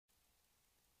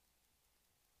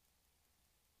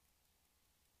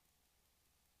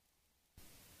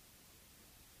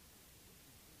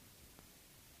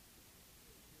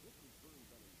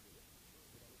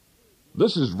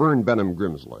This is Vern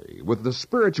Grimsley with the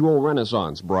Spiritual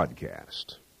Renaissance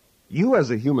broadcast. You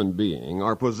as a human being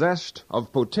are possessed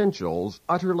of potentials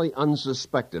utterly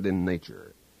unsuspected in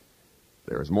nature.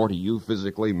 There is more to you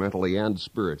physically, mentally, and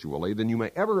spiritually than you may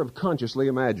ever have consciously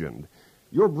imagined.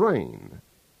 Your brain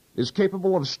is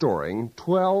capable of storing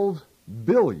 12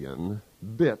 billion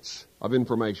bits of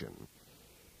information.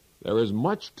 There is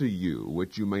much to you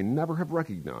which you may never have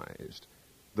recognized.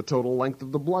 The total length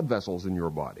of the blood vessels in your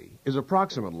body is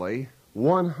approximately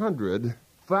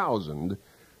 100,000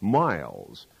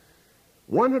 miles.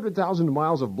 100,000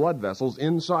 miles of blood vessels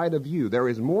inside of you. There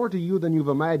is more to you than you've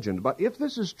imagined. But if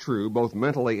this is true, both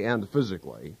mentally and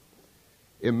physically,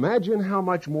 imagine how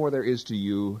much more there is to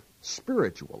you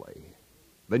spiritually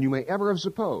than you may ever have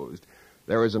supposed.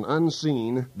 There is an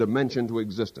unseen dimension to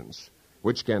existence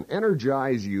which can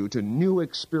energize you to new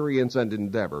experience and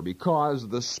endeavor because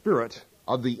the Spirit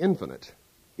of the infinite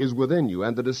is within you,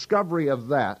 and the discovery of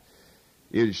that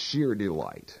is sheer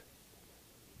delight.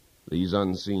 These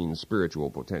unseen spiritual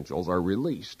potentials are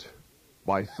released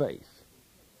by faith.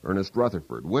 Ernest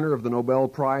Rutherford, winner of the Nobel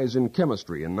Prize in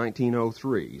Chemistry in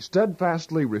 1903,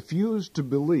 steadfastly refused to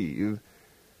believe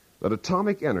that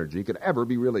atomic energy could ever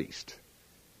be released.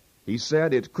 He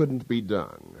said it couldn't be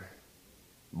done,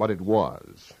 but it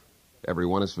was.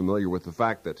 Everyone is familiar with the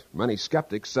fact that many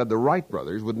skeptics said the Wright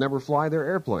brothers would never fly their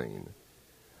airplane.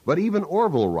 But even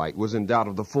Orville Wright was in doubt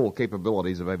of the full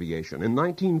capabilities of aviation. In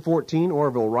 1914,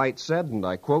 Orville Wright said, and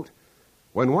I quote,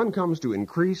 "When one comes to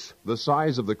increase the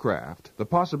size of the craft, the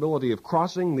possibility of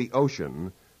crossing the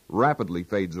ocean rapidly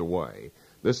fades away.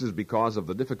 This is because of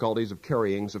the difficulties of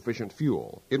carrying sufficient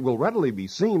fuel. It will readily be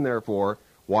seen, therefore,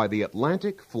 why the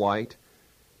Atlantic flight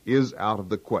is out of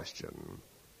the question."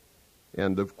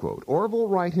 End of quote. Orville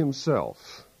Wright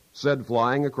himself said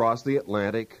flying across the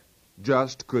Atlantic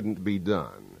just couldn't be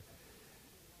done.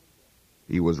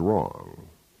 He was wrong.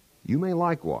 You may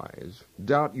likewise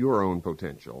doubt your own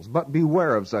potentials, but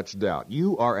beware of such doubt.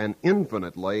 You are an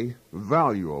infinitely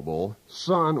valuable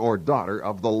son or daughter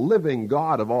of the living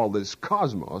God of all this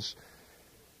cosmos,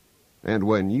 and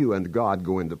when you and God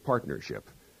go into partnership,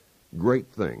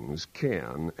 great things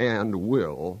can and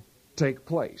will take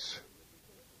place.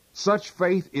 Such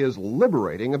faith is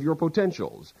liberating of your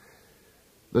potentials.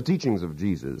 The teachings of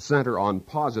Jesus center on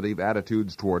positive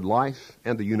attitudes toward life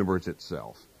and the universe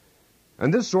itself.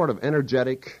 And this sort of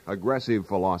energetic, aggressive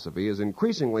philosophy is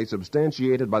increasingly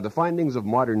substantiated by the findings of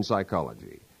modern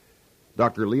psychology.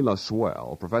 Dr. Leila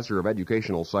Swell, professor of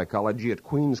educational psychology at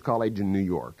Queens College in New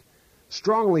York,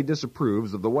 strongly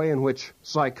disapproves of the way in which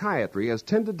psychiatry has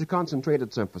tended to concentrate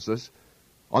its emphasis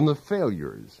on the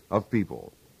failures of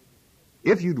people.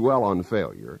 If you dwell on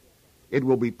failure, it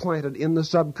will be planted in the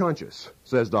subconscious,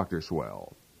 says Dr.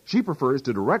 Swell. She prefers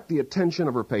to direct the attention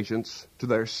of her patients to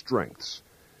their strengths.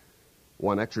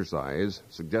 One exercise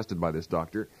suggested by this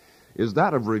doctor is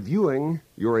that of reviewing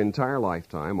your entire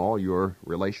lifetime, all your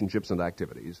relationships and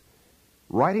activities,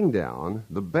 writing down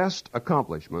the best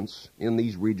accomplishments in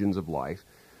these regions of life,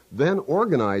 then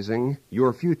organizing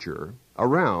your future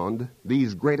around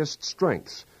these greatest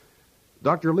strengths.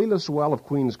 Dr. Leila Swell of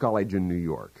Queens College in New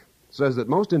York says that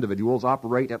most individuals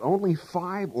operate at only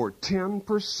 5 or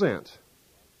 10%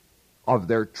 of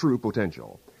their true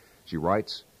potential. She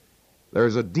writes,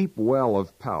 "There's a deep well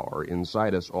of power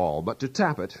inside us all, but to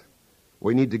tap it,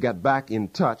 we need to get back in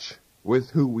touch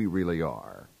with who we really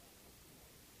are."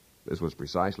 This was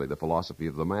precisely the philosophy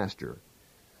of the Master.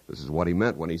 This is what he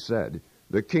meant when he said,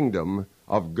 "The kingdom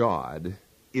of God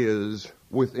is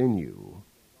within you."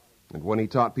 And when he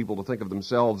taught people to think of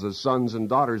themselves as sons and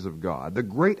daughters of God, the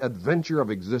great adventure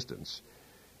of existence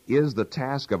is the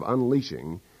task of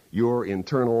unleashing your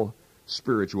internal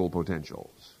spiritual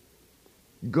potentials.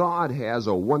 God has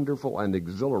a wonderful and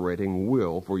exhilarating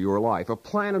will for your life, a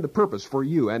plan and a purpose for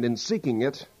you, and in seeking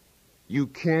it, you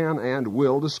can and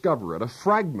will discover it. A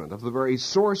fragment of the very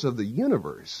source of the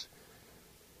universe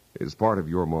is part of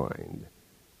your mind.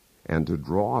 And to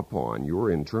draw upon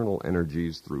your internal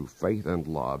energies through faith and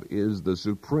love is the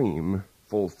supreme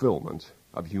fulfillment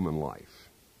of human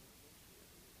life.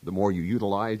 The more you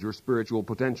utilize your spiritual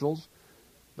potentials,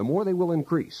 the more they will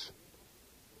increase.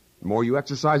 The more you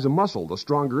exercise a muscle, the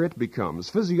stronger it becomes.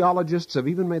 Physiologists have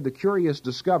even made the curious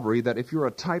discovery that if you're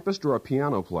a typist or a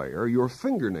piano player, your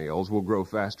fingernails will grow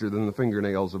faster than the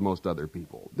fingernails of most other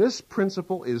people. This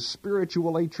principle is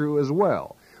spiritually true as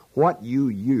well. What you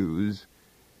use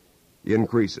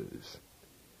increases.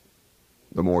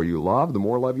 The more you love, the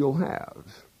more love you'll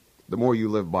have. The more you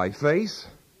live by faith,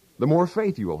 the more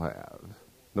faith you will have.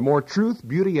 The more truth,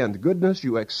 beauty, and goodness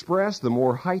you express, the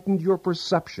more heightened your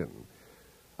perception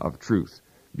of truth,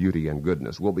 beauty, and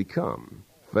goodness will become.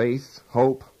 Faith,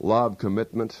 hope, love,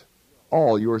 commitment,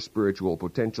 all your spiritual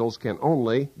potentials can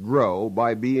only grow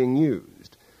by being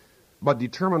used. But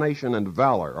determination and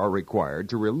valor are required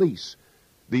to release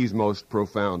these most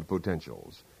profound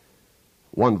potentials.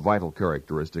 One vital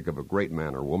characteristic of a great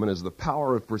man or woman is the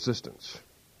power of persistence.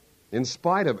 In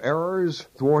spite of errors,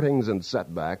 thwartings, and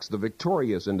setbacks, the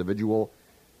victorious individual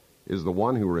is the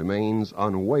one who remains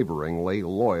unwaveringly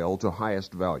loyal to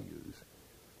highest values.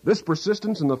 This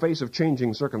persistence in the face of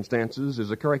changing circumstances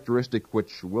is a characteristic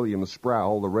which William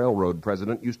Sproul, the railroad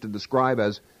president, used to describe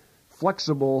as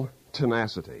flexible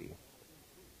tenacity.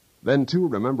 Then, too,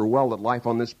 remember well that life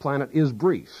on this planet is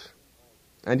brief,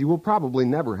 and you will probably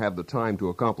never have the time to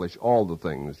accomplish all the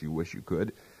things you wish you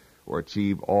could, or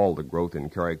achieve all the growth in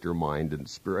character, mind, and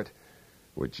spirit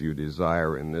which you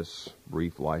desire in this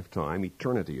brief lifetime.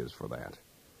 Eternity is for that.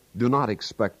 Do not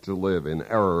expect to live in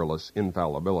errorless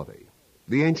infallibility.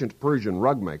 The ancient Persian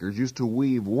rug makers used to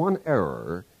weave one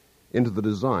error into the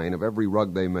design of every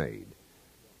rug they made,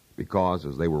 because,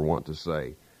 as they were wont to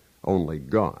say, only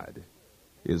God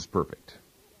is perfect.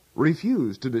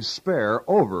 Refuse to despair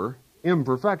over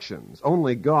imperfections.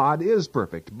 Only God is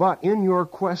perfect, but in your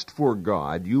quest for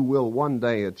God, you will one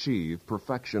day achieve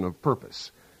perfection of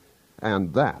purpose,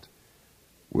 and that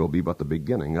will be but the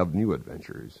beginning of new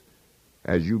adventures.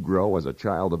 As you grow as a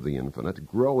child of the infinite,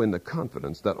 grow in the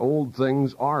confidence that old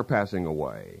things are passing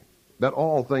away, that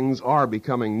all things are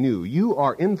becoming new. You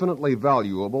are infinitely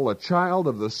valuable, a child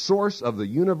of the source of the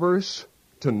universe.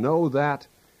 To know that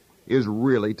is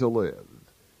really to live.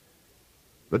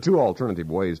 The two alternative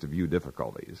ways to view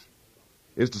difficulties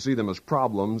is to see them as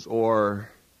problems or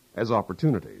as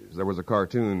opportunities. There was a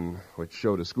cartoon which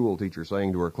showed a school teacher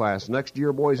saying to her class, "Next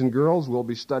year, boys and girls, we'll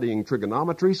be studying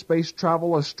trigonometry, space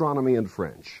travel, astronomy, and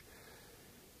French."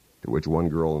 To which one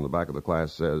girl in the back of the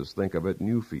class says, "Think of it,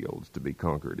 new fields to be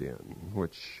conquered in,"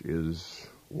 which is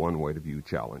one way to view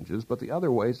challenges, but the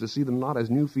other way is to see them not as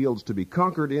new fields to be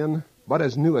conquered in, but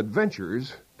as new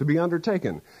adventures to be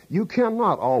undertaken. You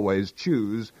cannot always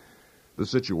choose the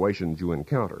situations you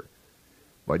encounter,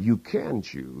 but you can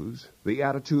choose the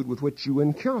attitude with which you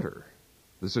encounter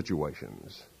the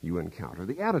situations you encounter,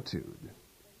 the attitude.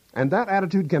 And that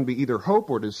attitude can be either hope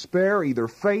or despair, either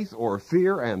faith or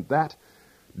fear, and that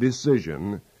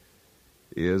decision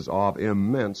is of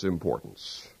immense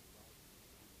importance.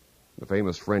 The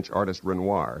famous French artist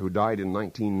Renoir, who died in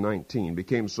 1919,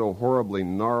 became so horribly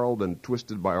gnarled and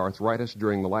twisted by arthritis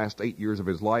during the last 8 years of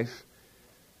his life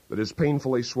that his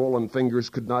painfully swollen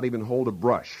fingers could not even hold a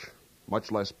brush,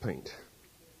 much less paint.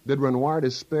 Did Renoir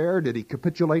despair? Did he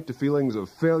capitulate to feelings of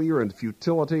failure and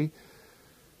futility?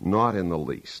 Not in the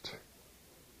least.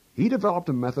 He developed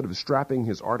a method of strapping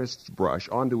his artist's brush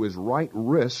onto his right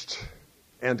wrist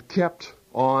and kept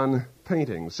on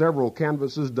painting. Several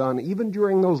canvases done even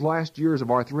during those last years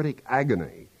of arthritic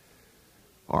agony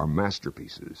are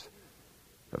masterpieces,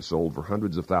 have sold for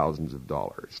hundreds of thousands of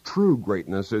dollars. True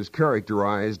greatness is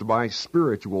characterized by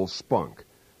spiritual spunk,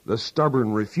 the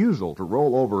stubborn refusal to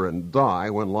roll over and die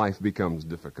when life becomes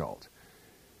difficult.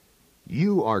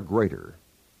 You are greater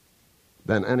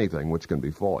than anything which can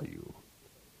befall you.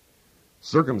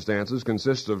 Circumstances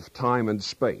consist of time and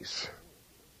space,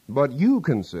 but you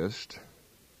consist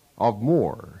of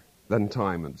more than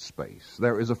time and space.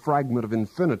 There is a fragment of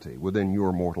infinity within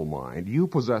your mortal mind. You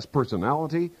possess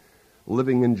personality,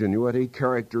 living ingenuity,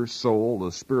 character, soul,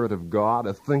 the Spirit of God,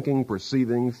 a thinking,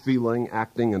 perceiving, feeling,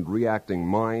 acting, and reacting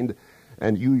mind,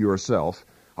 and you yourself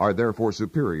are therefore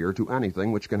superior to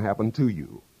anything which can happen to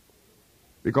you.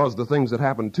 Because the things that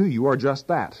happen to you are just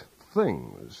that,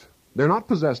 things. They're not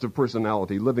possessed of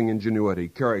personality, living ingenuity,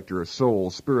 character, soul,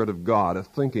 Spirit of God, a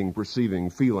thinking, perceiving,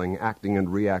 feeling, acting,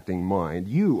 and reacting mind.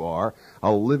 You are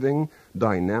a living,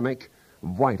 dynamic,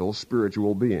 vital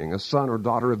spiritual being, a son or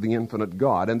daughter of the infinite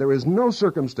God, and there is no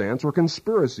circumstance or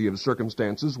conspiracy of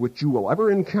circumstances which you will ever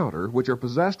encounter which are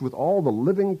possessed with all the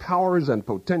living powers and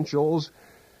potentials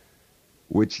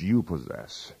which you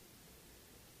possess.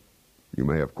 You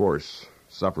may, of course,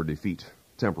 suffer defeat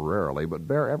temporarily, but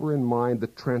bear ever in mind the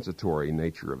transitory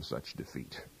nature of such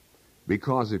defeat.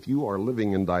 Because if you are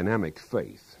living in dynamic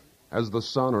faith, as the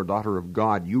son or daughter of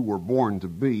God you were born to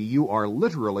be, you are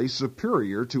literally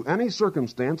superior to any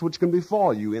circumstance which can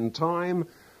befall you in time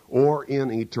or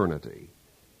in eternity.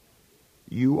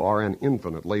 You are an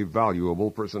infinitely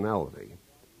valuable personality.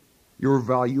 Your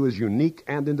value is unique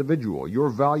and individual. Your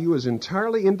value is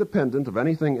entirely independent of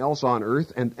anything else on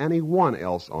earth and anyone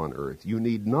else on earth. You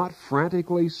need not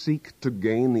frantically seek to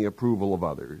gain the approval of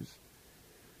others.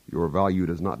 Your value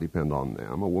does not depend on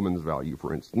them. A woman's value,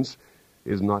 for instance,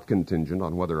 is not contingent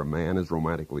on whether a man is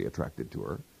romantically attracted to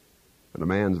her. And a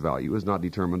man's value is not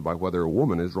determined by whether a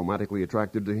woman is romantically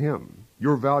attracted to him.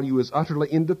 Your value is utterly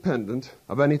independent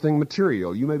of anything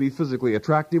material. You may be physically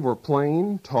attractive or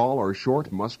plain, tall or short,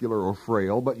 muscular or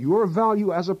frail, but your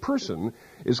value as a person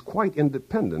is quite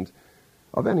independent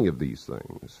of any of these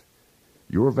things.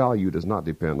 Your value does not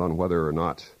depend on whether or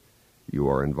not you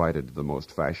are invited to the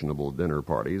most fashionable dinner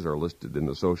parties, are listed in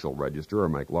the social register, or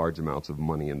make large amounts of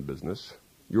money in business.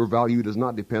 Your value does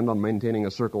not depend on maintaining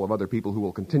a circle of other people who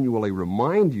will continually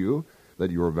remind you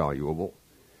that you're valuable.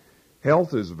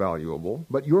 Health is valuable,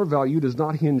 but your value does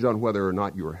not hinge on whether or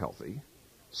not you're healthy.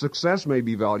 Success may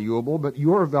be valuable, but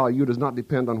your value does not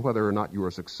depend on whether or not you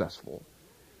are successful.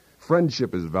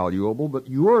 Friendship is valuable, but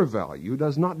your value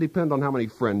does not depend on how many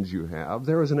friends you have.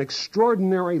 There is an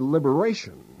extraordinary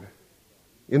liberation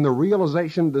in the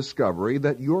realization, discovery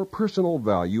that your personal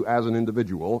value as an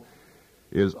individual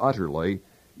is utterly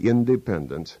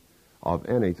independent of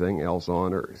anything else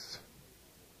on earth.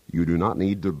 You do not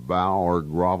need to bow or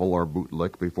grovel or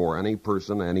bootlick before any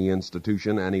person, any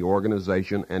institution, any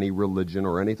organization, any religion,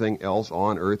 or anything else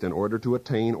on earth in order to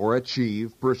attain or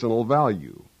achieve personal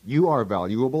value. You are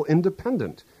valuable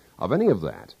independent of any of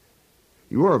that.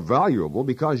 You are valuable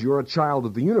because you're a child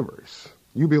of the universe.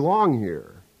 You belong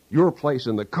here. Your place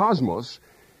in the cosmos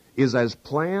is as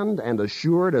planned and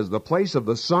assured as the place of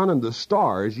the sun and the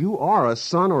stars. You are a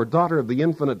son or daughter of the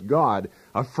infinite God.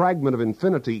 A fragment of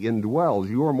infinity indwells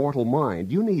your mortal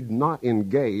mind. You need not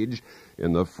engage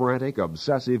in the frantic,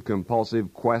 obsessive,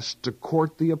 compulsive quest to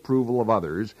court the approval of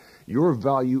others. Your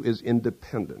value is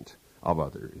independent of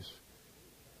others.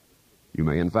 You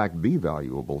may, in fact, be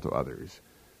valuable to others.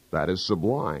 That is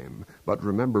sublime. But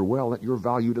remember well that your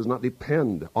value does not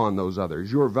depend on those others.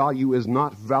 Your value is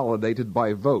not validated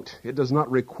by vote. It does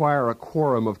not require a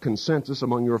quorum of consensus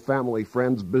among your family,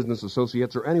 friends, business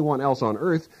associates, or anyone else on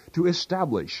earth to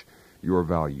establish your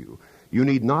value. You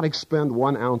need not expend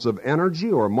 1 ounce of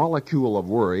energy or molecule of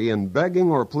worry in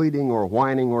begging or pleading or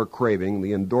whining or craving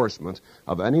the endorsement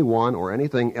of anyone or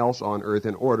anything else on earth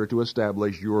in order to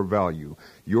establish your value.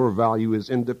 Your value is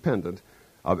independent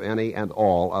of any and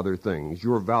all other things.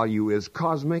 Your value is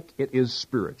cosmic, it is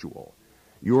spiritual.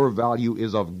 Your value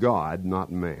is of God,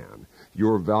 not man.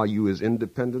 Your value is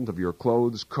independent of your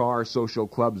clothes, car, social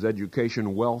clubs,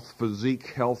 education, wealth, physique,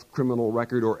 health, criminal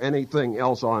record, or anything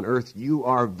else on earth. You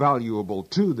are valuable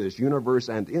to this universe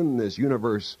and in this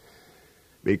universe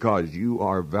because you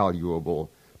are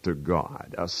valuable to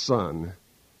God, a son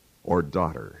or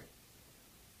daughter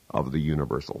of the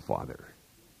universal Father.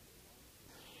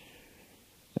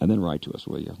 And then write to us,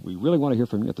 will you? We really want to hear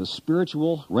from you at the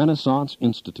Spiritual Renaissance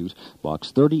Institute,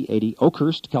 Box 3080,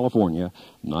 Oakhurst, California,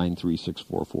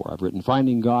 93644. I've written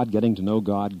Finding God, Getting to Know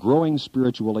God, Growing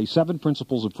Spiritually, 7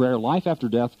 Principles of Prayer, Life After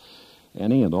Death,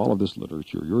 any and all of this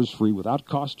literature. Yours free, without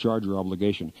cost, charge, or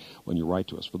obligation when you write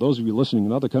to us. For those of you listening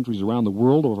in other countries around the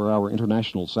world over our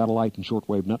international satellite and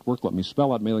shortwave network, let me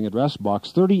spell out mailing address,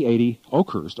 Box 3080,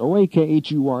 Oakhurst,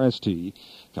 O-A-K-H-U-R-S-T,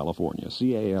 California,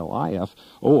 California,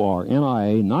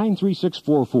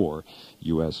 93644,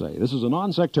 USA. This is a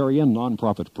non-sectarian,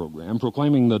 non-profit program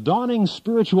proclaiming the dawning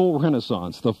spiritual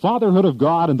renaissance, the fatherhood of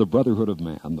God and the brotherhood of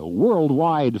man, the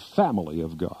worldwide family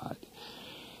of God.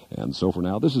 And so for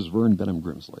now, this is Vern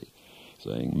Grimsley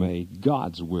saying, may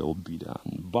God's will be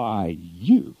done by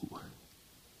you.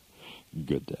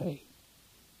 Good day.